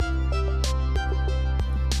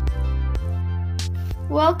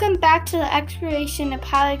Welcome back to the Exploration of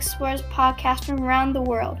Pilot Explorers podcast from around the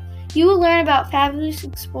world. You will learn about fabulous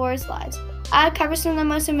explorers' lives. I cover some of the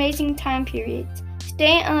most amazing time periods.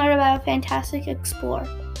 Stay and learn about a fantastic explorer.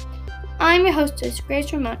 I'm your hostess,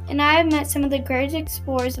 Grace Ramon, and I have met some of the greatest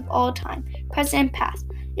explorers of all time, present and past.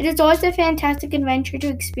 It is always a fantastic adventure to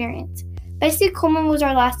experience. Bessie Coleman was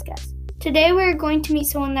our last guest. Today we are going to meet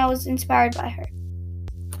someone that was inspired by her.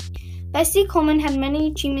 Bessie Coleman had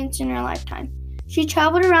many achievements in her lifetime. She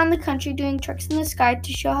traveled around the country doing tricks in the sky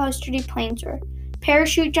to show how sturdy planes were,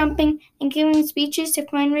 parachute jumping, and giving speeches to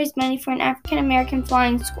fundraise money for an African-American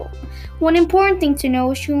flying school. One important thing to know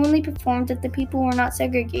was she only performed if the people were not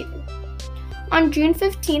segregated. On June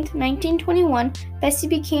 15, 1921, Bessie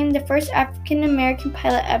became the first African-American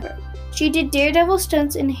pilot ever. She did daredevil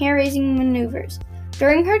stunts and hair-raising maneuvers.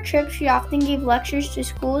 During her trip, she often gave lectures to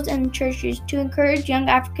schools and churches to encourage young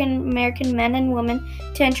African-American men and women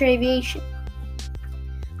to enter aviation.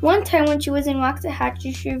 One time when she was in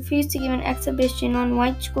Waxahachie, she refused to give an exhibition on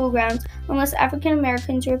white school grounds unless African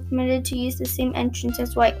Americans were permitted to use the same entrance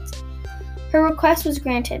as whites. Her request was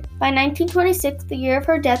granted. By 1926, the year of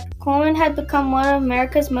her death, Coleman had become one of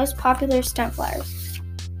America's most popular stunt flyers.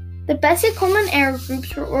 The Bessie Coleman Aero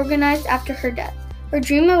Groups were organized after her death. Her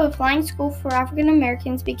dream of a flying school for African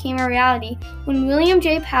Americans became a reality when William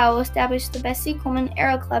J. Powell established the Bessie Coleman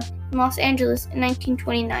Aero Club in Los Angeles in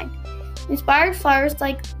 1929. Inspired flyers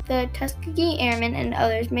like the Tuskegee Airmen and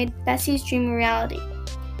others made Bessie's dream a reality.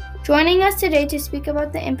 Joining us today to speak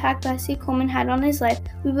about the impact Bessie Coleman had on his life,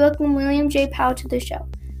 we welcome William J. Powell to the show.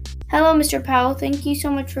 Hello, Mr. Powell. Thank you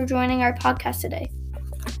so much for joining our podcast today.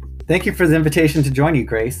 Thank you for the invitation to join you,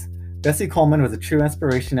 Grace. Bessie Coleman was a true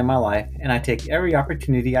inspiration in my life, and I take every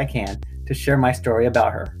opportunity I can to share my story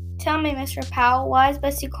about her. Tell me, Mr. Powell, why is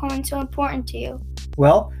Bessie Coleman so important to you?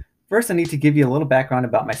 Well, first I need to give you a little background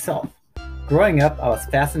about myself. Growing up, I was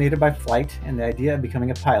fascinated by flight and the idea of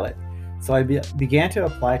becoming a pilot, so I began to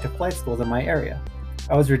apply to flight schools in my area.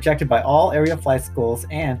 I was rejected by all area flight schools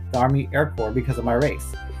and the Army Air Corps because of my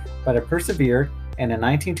race, but I persevered and in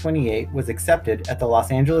 1928 was accepted at the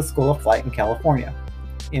Los Angeles School of Flight in California.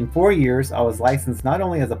 In 4 years, I was licensed not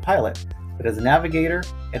only as a pilot, but as a navigator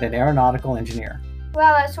and an aeronautical engineer.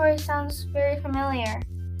 Wow, that story sounds very familiar.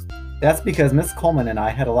 That's because Miss Coleman and I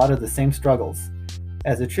had a lot of the same struggles.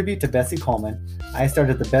 As a tribute to Bessie Coleman, I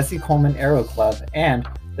started the Bessie Coleman Aero Club and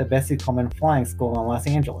the Bessie Coleman Flying School in Los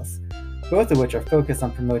Angeles, both of which are focused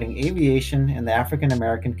on promoting aviation in the African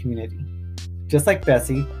American community. Just like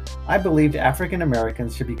Bessie, I believed African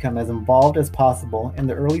Americans should become as involved as possible in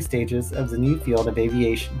the early stages of the new field of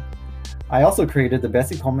aviation. I also created the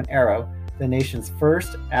Bessie Coleman Aero, the nation's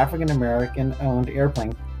first African American owned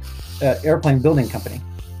airplane building company.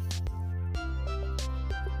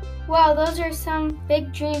 Wow, those are some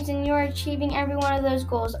big dreams and you're achieving every one of those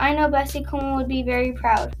goals. I know Bessie Coleman would be very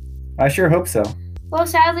proud. I sure hope so. Well,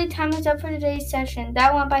 sadly, time is up for today's session.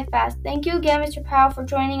 That went by fast. Thank you again, Mr. Powell, for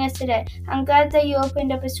joining us today. I'm glad that you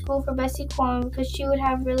opened up a school for Bessie Coleman because she would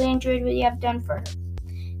have really enjoyed what you have done for her.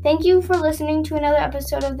 Thank you for listening to another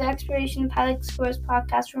episode of the Exploration of Pilot Explorers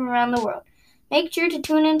podcast from around the world. Make sure to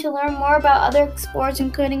tune in to learn more about other explorers,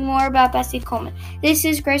 including more about Bessie Coleman. This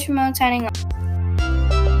is Grace Ramon signing off.